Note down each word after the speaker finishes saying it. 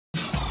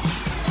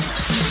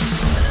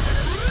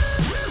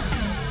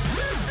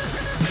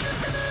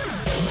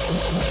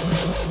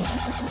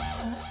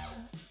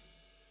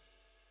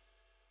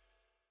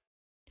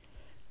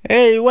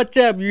Hey, what's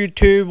up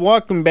YouTube?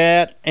 Welcome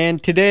back,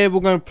 and today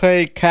we're gonna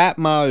play Cat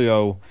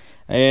Mario.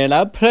 And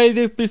I've played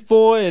this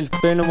before, it's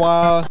been a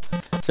while,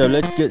 so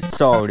let's get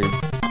started.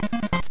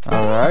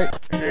 Alright,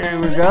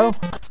 here we go.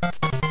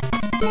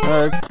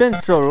 It's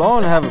been so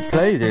long I haven't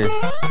played this.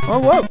 Oh,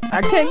 whoa,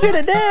 I can't get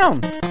it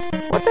down!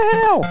 What the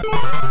hell?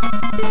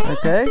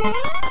 Okay.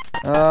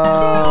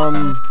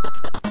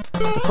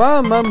 If I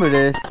remember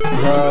this,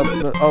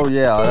 oh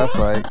yeah, that's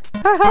right.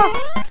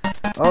 Haha!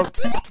 Oh,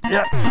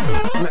 yeah.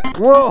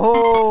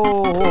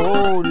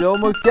 Whoa! You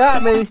almost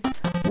got me.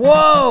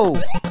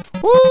 Whoa!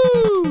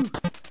 Woo!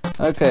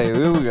 Okay,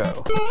 here we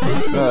go.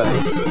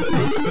 Alright.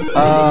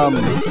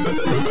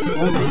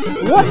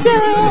 What the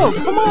hell?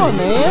 Come on,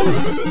 man.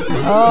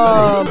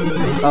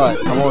 Alright,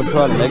 I'm gonna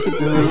try to make it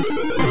through.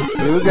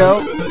 Here we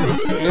go.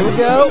 Here we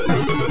go.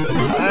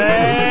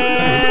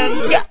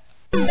 And go!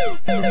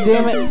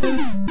 Damn it.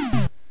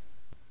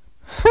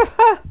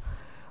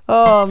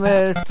 Oh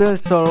man, it's been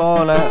so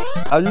long.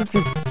 I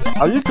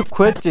used to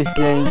quit this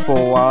game for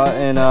a while,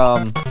 and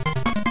I'm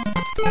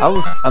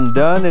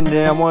done, and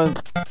then I want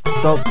to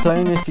start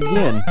playing this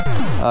again.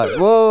 Alright,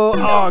 whoa,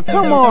 oh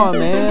come on,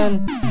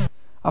 man!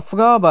 I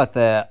forgot about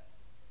that.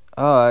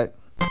 Alright.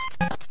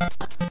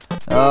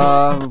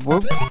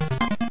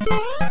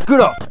 Good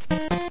up.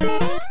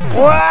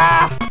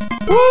 Wow!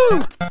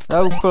 Woo!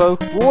 That was close.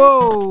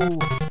 Whoa!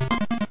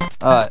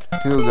 Alright,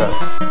 here we go.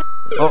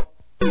 Oh.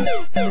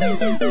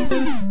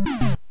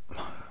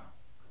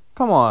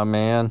 Come on,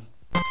 man.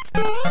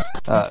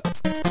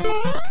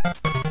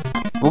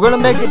 We're gonna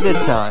make it this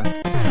time.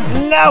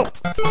 No!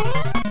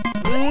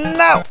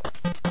 No!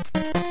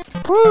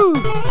 Woo!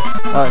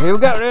 Alright, here we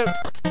go.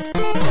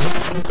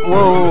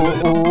 Whoa!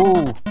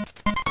 Whoa.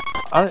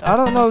 I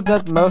don't know if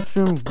that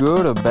mushroom's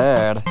good or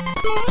bad.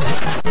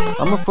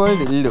 I'm afraid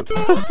to eat it.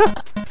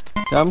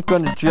 I'm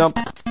gonna jump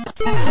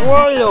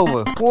way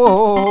over.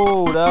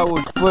 Whoa! That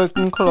was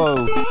freaking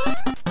close.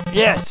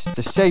 Yes,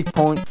 the save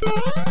point.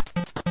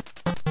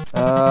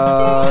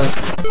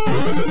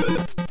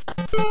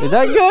 Is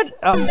that good?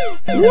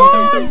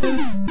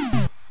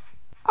 What?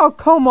 Oh,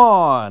 come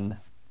on.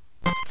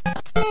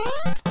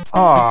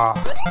 Ah.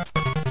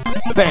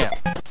 Bam.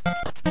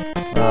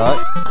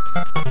 Alright.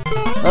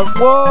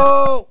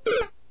 Whoa.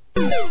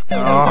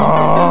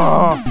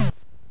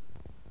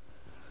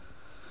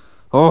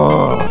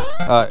 Oh.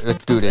 Alright,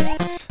 let's do this.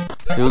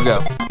 Here we go.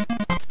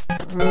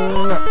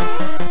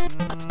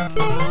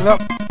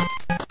 Nope.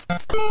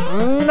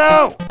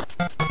 No!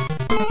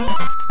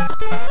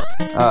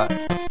 Alright,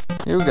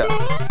 here we go.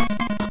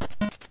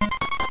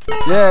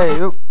 Yay!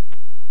 Oop.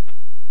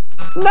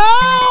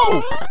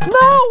 No!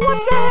 No! What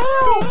the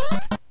hell?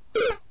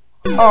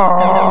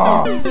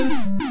 Oh!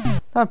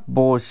 That's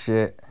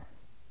bullshit.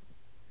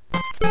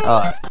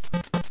 Alright,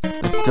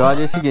 let's try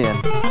this again.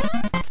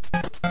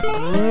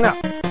 No!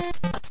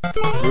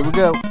 Here we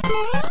go.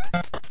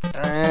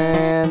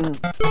 And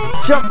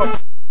jump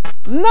up.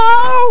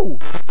 No!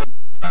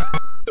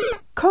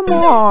 Come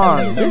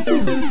on! This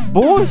is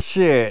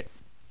bullshit!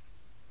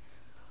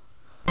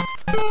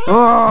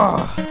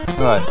 Oh!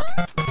 Alright.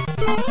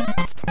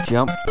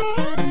 Jump.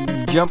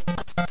 Jump.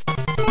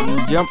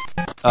 Jump.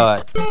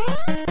 Alright.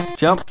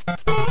 Jump.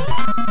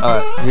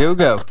 Alright, here we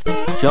go.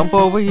 Jump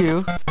over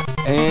here.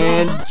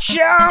 And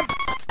jump!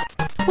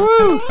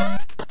 Woo!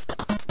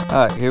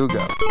 Alright, here we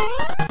go.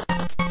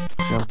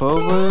 Jump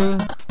over.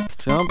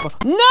 Jump.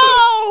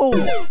 No!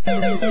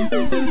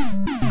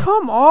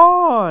 Come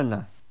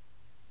on!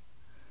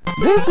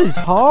 This is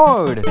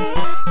hard.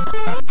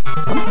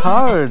 I'm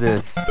tired of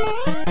this.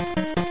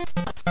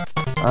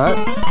 Alright,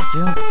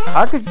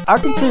 I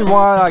can see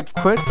why I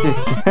quit this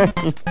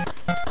game.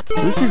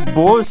 This is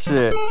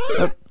bullshit.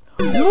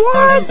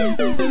 What?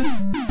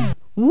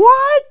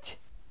 What?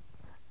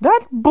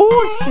 That's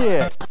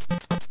bullshit.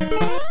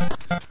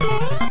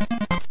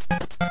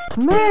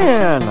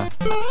 Man,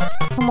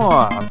 come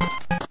on.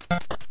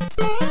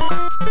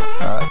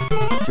 Alright,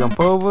 jump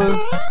over,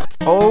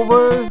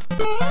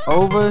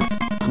 over.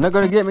 Not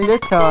gonna get me this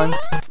time.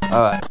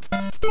 Alright.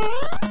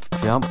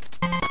 Jump.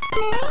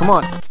 Come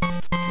on.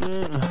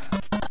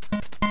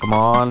 Come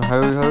on.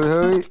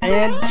 Hurry.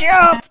 And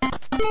jump!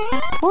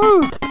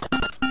 Woo!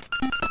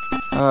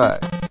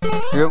 Alright.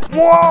 Here.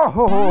 Whoa!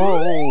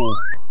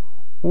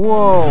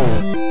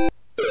 Whoa!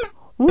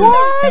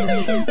 What?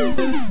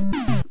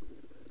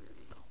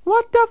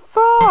 What the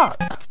fuck?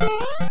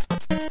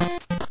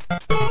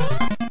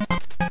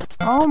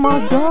 Oh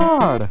my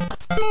god!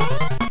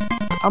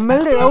 I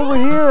made it over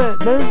here.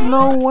 There's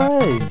no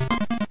way.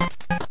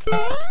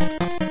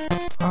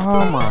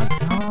 Oh my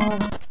god.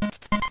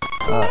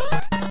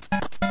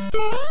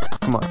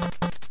 Come on.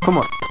 Come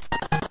on.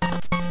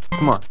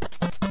 Come on.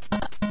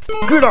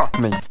 Get off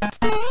me.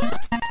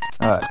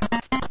 Alright.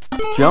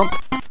 Jump.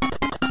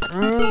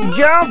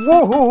 Jump.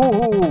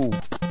 Whoa.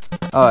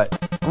 Alright.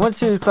 I want to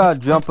see if I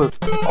jump it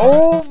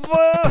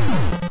over.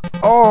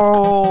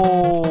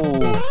 Oh.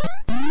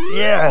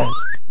 Yes.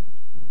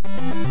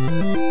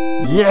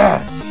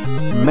 Yes!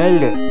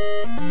 Made it!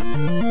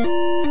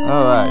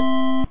 Alright.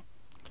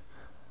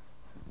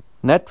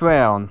 Next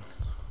round.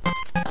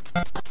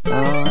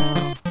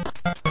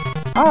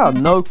 I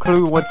have no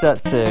clue what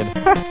that said.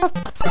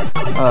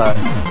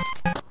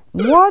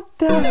 What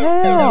the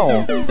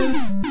hell?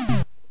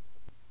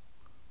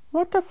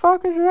 What the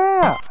fuck is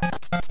that?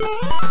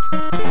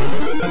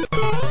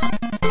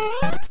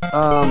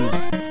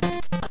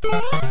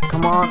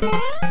 Come on.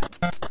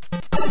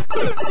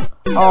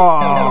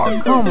 Oh,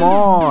 come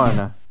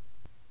on.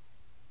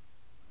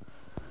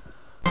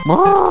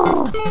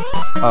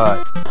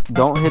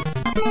 Don't hit.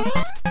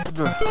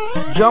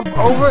 Jump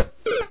over it.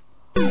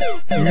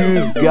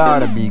 You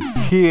gotta be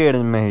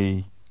kidding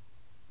me.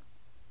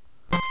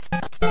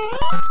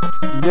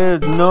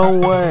 There's no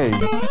way.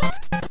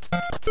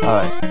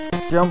 Alright,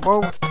 jump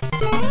over.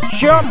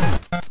 Jump!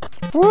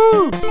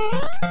 Woo!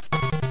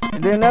 Is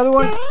there another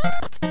one?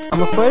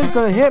 I'm afraid it's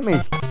gonna hit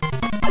me.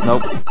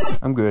 Nope,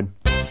 I'm good.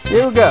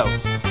 Here we go.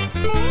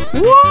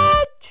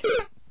 What?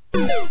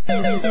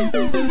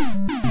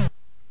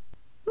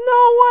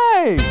 No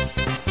way!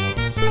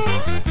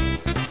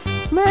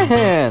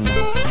 Man!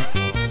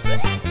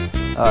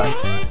 Alright.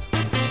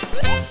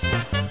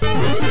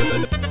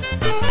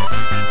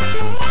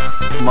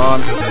 Come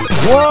on.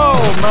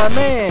 Whoa, my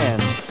man!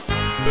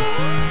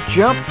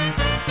 Jump!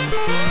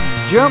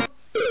 Jump!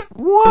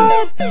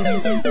 What?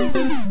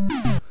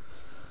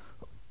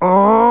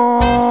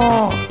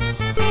 Oh!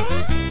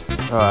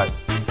 Alright.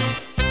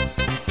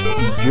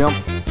 Jump.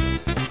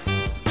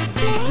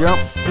 Jump.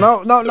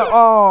 No, no, no.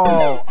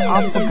 Oh,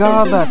 I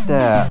forgot about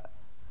that.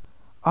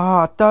 Oh,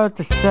 I thought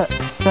it's the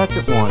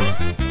second one.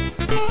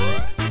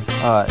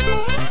 Alright.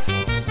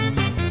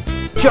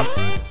 Jump!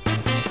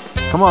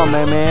 Come on,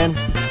 man.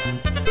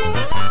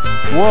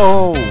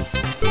 Whoa!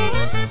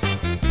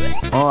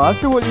 Oh, I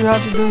see what you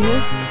have to do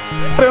here.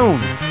 Boom!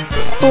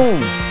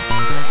 Boom!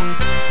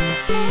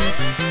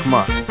 Come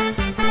on.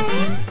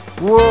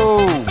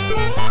 Whoa!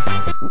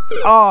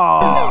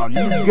 Oh,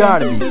 you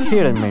gotta be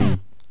kidding me.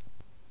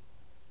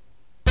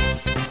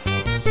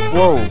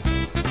 Whoa!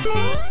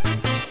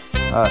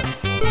 Alright.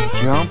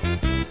 Jump!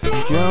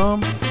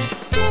 Jump!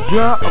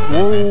 Jump!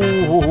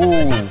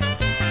 Whoa!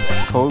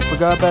 Totally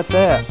forgot about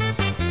that.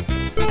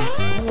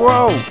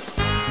 Whoa!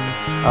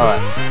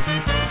 Alright.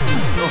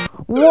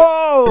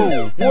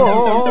 Whoa!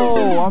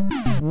 Whoa!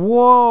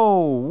 Whoa!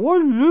 Where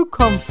did you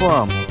come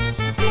from?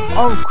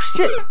 Oh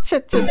shit!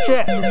 Shit!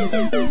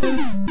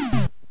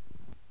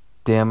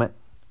 Damn it!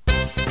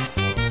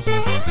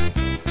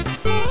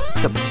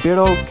 The big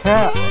old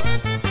cat.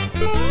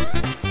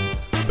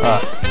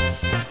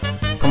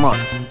 Come on.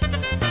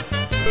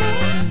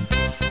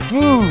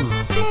 Woo!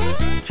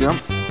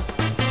 Jump!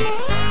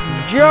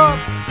 Jump!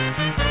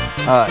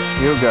 Alright,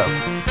 here we go.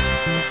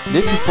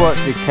 This is what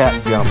the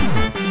cat jump.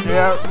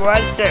 Yeah,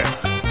 right there.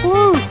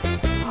 Woo!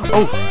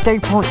 Oh,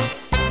 save point.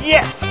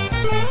 Yes!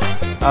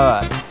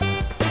 Alright.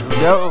 Here we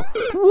go.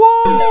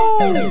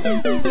 Whoa!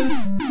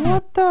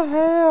 What the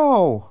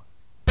hell?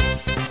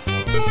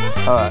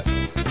 Alright.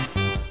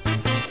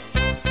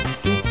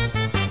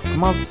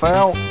 Come on,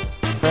 fail.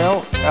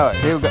 Alright,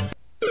 here we go.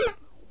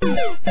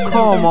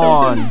 Come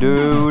on,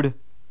 dude.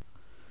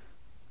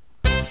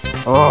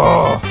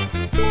 Oh!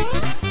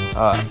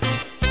 Alright.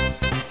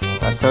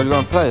 That's how you're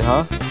gonna play,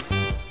 huh?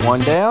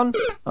 One down.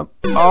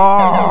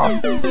 Oh!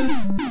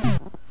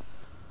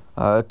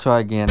 Let's try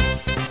again.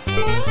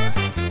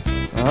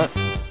 Alright.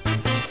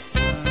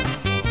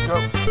 Go.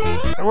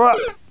 What?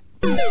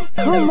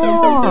 Come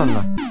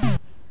on!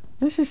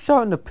 This is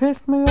starting to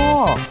piss me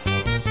off.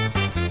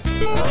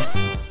 Alright.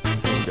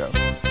 Here we go.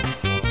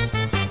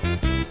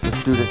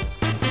 Let's do this.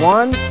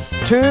 1,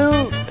 2,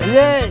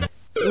 yay!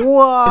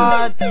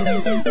 What?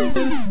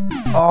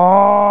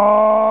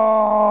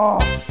 Oh!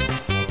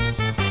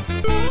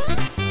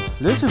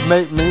 This is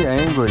making me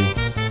angry.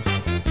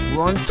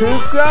 1, 2,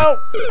 go!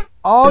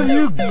 Oh,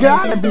 you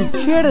gotta be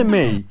kidding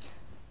me!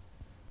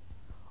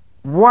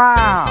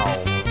 Wow!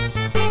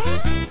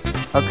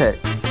 Okay.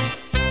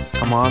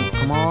 Come on.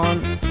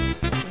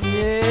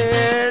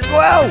 Yeah!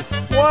 Whoa!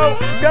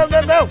 Go!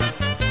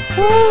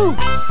 Woo!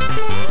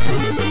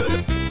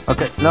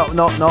 Okay, no,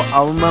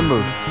 I'll remember.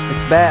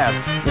 It's bad.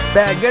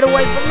 Get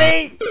away from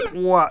me!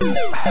 What?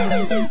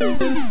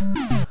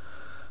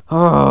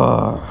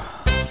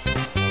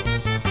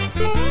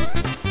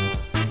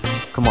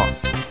 Come on.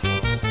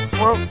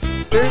 1,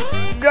 2,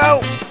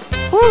 go!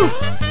 Woo!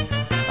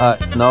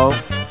 No.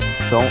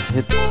 Don't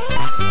hit.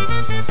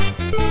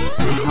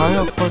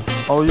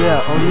 Oh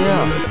yeah.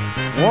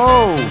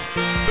 Whoa!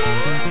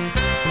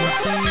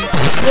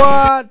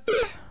 What?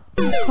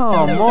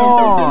 Come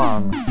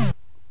on!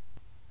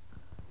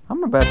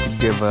 I'm about to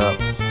give up.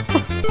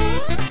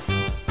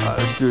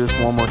 Let's do this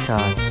one more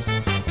time.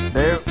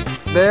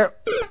 There.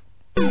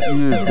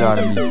 You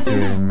gotta be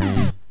kidding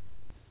me.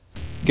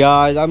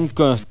 Guys, I'm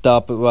gonna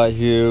stop it right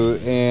here,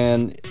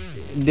 and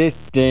this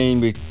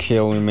game is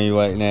killing me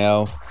right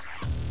now.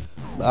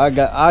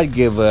 I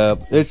give up.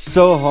 It's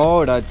so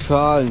hard. I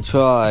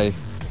try.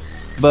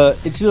 But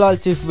if you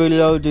like this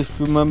video, just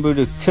remember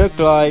to click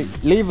like,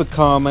 leave a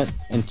comment,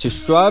 and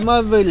subscribe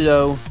my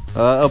video.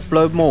 I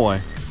upload more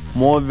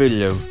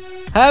videos.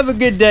 Have a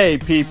good day,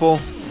 people.